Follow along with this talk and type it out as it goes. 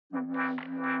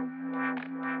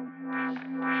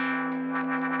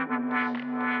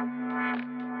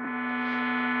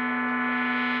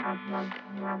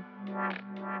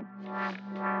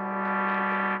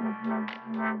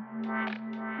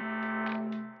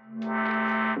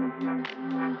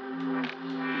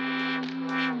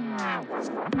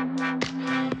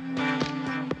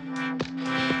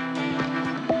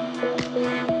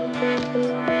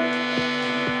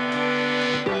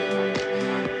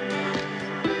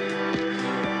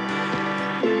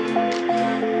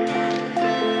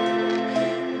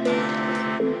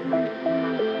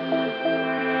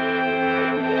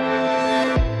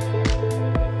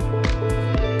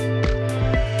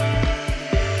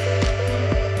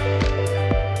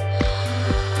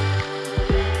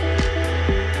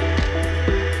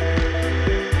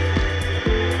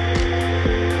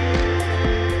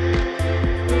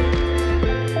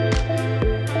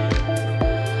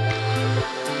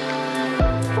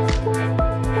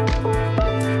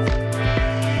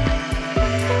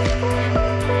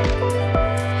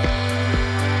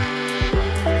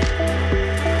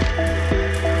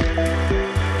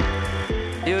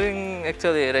During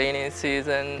actually rainy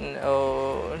season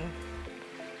or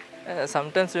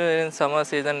sometimes during summer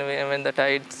season when the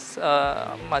tides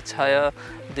are much higher,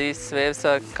 these waves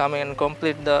are coming and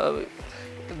complete the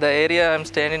area I'm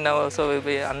standing now also will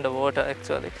be underwater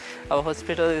actually. Our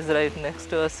hospital is right next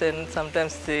to us and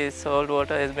sometimes the salt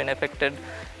water has been affected.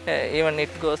 Even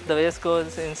the waves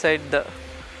goes inside the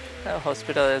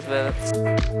hospital as well.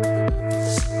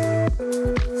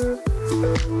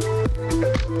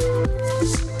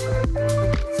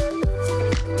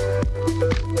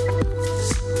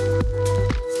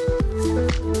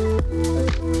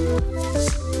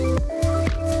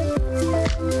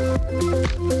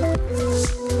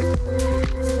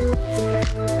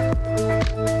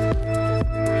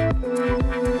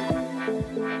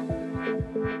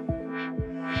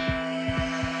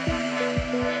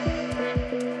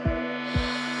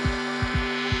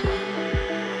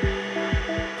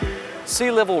 Sea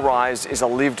level rise is a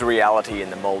lived reality in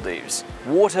the Maldives.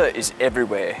 Water is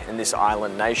everywhere in this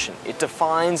island nation. It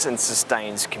defines and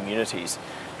sustains communities,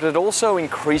 but it also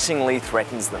increasingly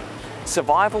threatens them.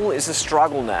 Survival is a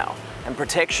struggle now, and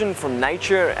protection from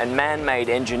nature and man-made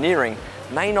engineering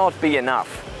may not be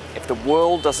enough if the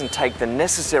world doesn't take the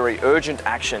necessary urgent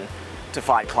action to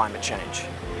fight climate change.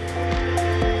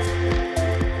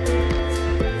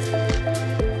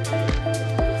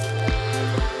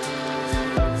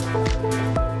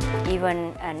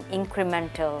 Even an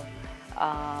incremental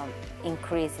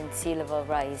increase in sea level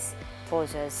rise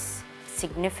poses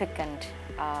significant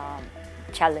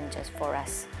challenges for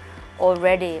us.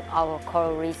 Already our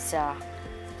coral reefs are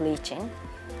bleaching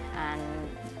and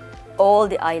all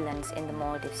the islands in the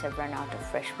Maldives have run out of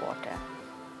fresh water.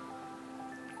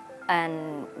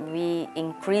 And we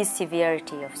increase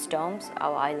severity of storms,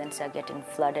 our islands are getting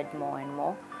flooded more and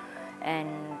more, and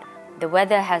the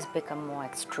weather has become more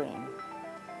extreme.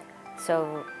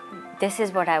 So this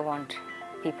is what I want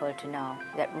people to know,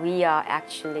 that we are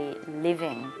actually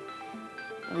living,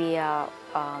 we are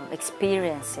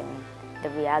experiencing the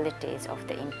realities of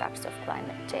the impacts of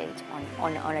climate change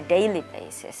on a daily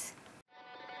basis.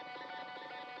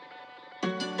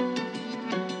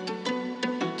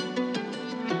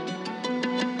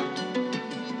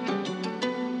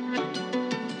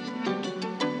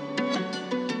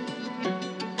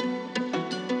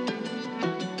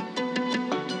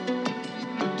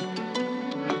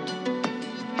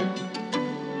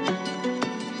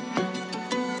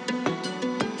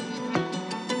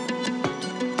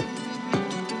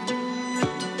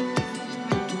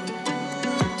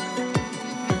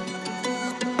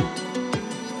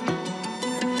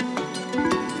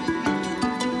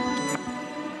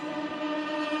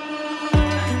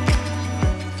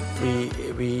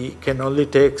 We can only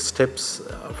take steps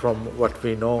from what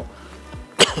we know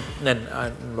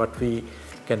and what we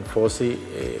can foresee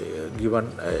given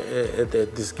at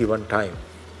this given time.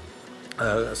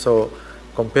 So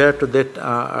compared to that,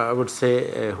 I would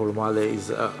say Hulmale is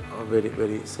a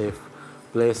very safe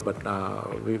place, but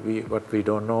what we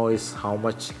don't know is how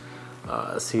much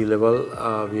sea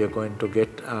level we are going to get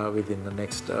within the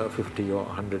next 50 or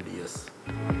 100 years.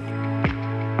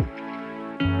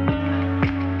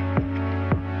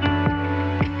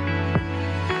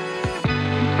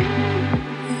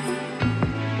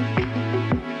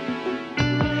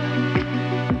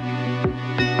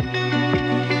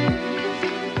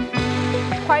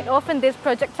 Quite often these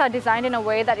projects are designed in a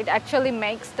way that it actually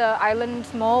makes the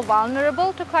islands more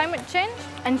vulnerable to climate change.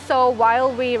 And so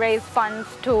while we raise funds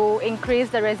to increase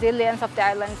the resilience of the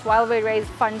islands, while we raise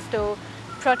funds to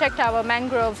protect our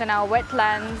mangroves and our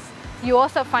wetlands, you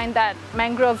also find that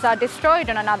mangroves are destroyed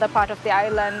on another part of the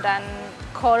island and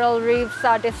coral reefs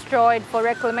are destroyed for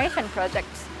reclamation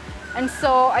projects. And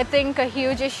so I think a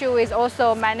huge issue is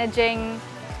also managing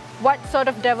what sort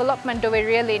of development do we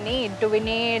really need? Do we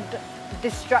need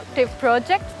destructive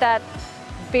projects that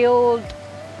build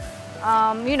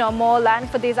more land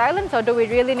for these islands, or do we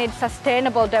really need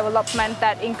sustainable development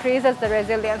that increases the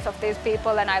resilience of these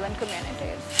people and island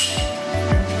communities?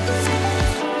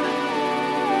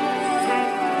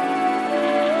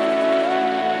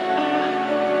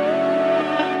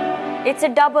 It's a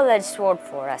double-edged sword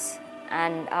for us,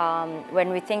 and when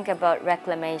we think about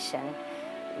reclamation,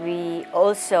 we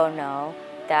also know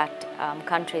that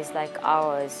countries like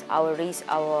ours,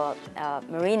 our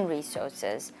marine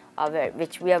resources,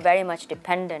 which we are very much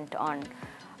dependent on,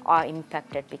 are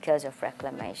impacted because of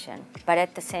reclamation. But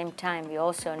at the same time, we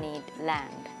also need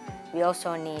land. We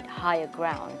also need higher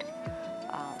ground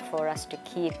for us to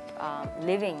keep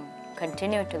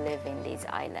continue to live in these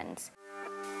islands.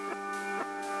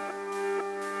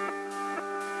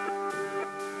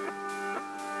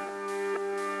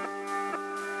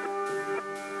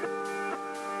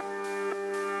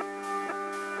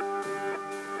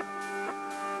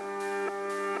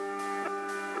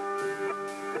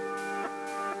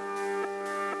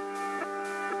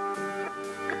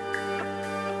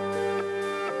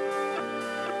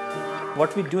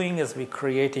 What we're doing is we're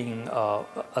creating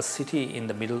a city in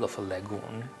the middle of a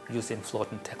lagoon using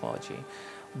floating technology.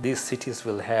 These cities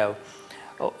will have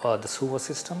the sewer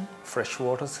system, fresh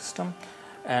water system,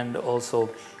 and also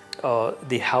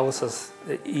the houses,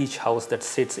 each house that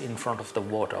sits in front of the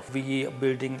water. We are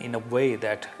building in a way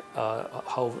that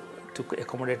how to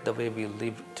accommodate the way we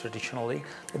live traditionally.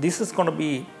 This is going to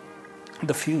be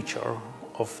the future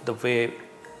of the way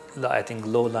I think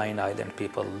low-lying island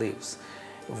people lives.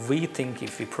 We think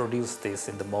if we produce this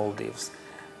in the Maldives,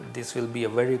 this will be a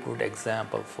very good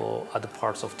example for other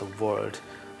parts of the world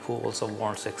who also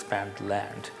wants to expand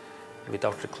land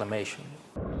without reclamation.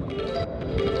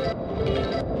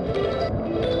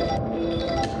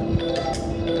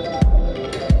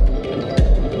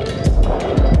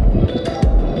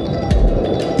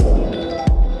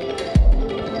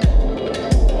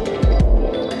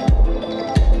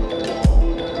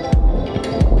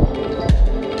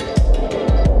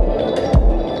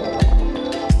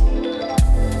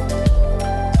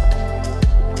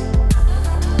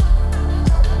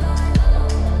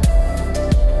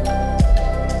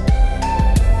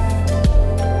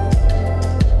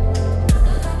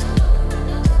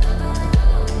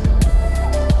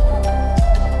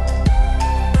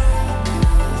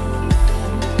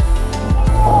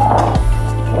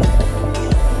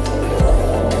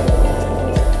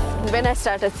 When I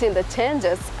started seeing the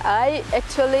changes, I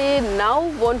actually now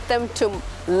want them to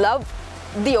love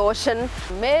the ocean.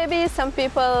 Maybe some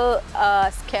people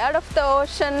are scared of the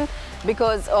ocean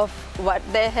because of what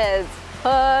they have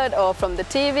heard or from the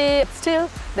TV. Still,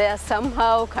 they are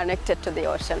somehow connected to the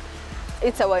ocean.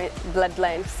 It's our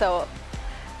bloodline, so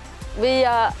we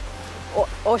are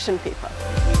ocean people.